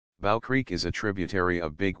Bow Creek is a tributary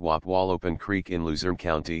of Big Wapwallopen Creek in Luzerne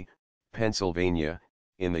County, Pennsylvania,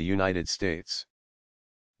 in the United States.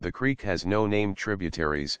 The creek has no named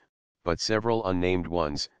tributaries, but several unnamed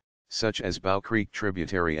ones, such as Bow Creek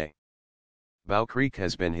Tributary A. Bow Creek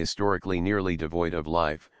has been historically nearly devoid of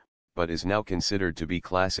life, but is now considered to be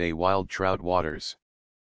Class A wild trout waters.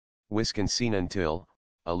 Wisconsin till,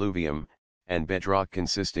 alluvium, and bedrock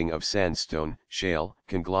consisting of sandstone, shale,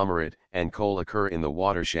 conglomerate, and coal occur in the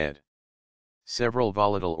watershed. Several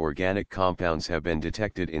volatile organic compounds have been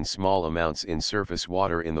detected in small amounts in surface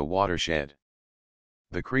water in the watershed.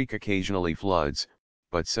 The creek occasionally floods,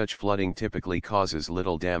 but such flooding typically causes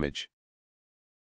little damage.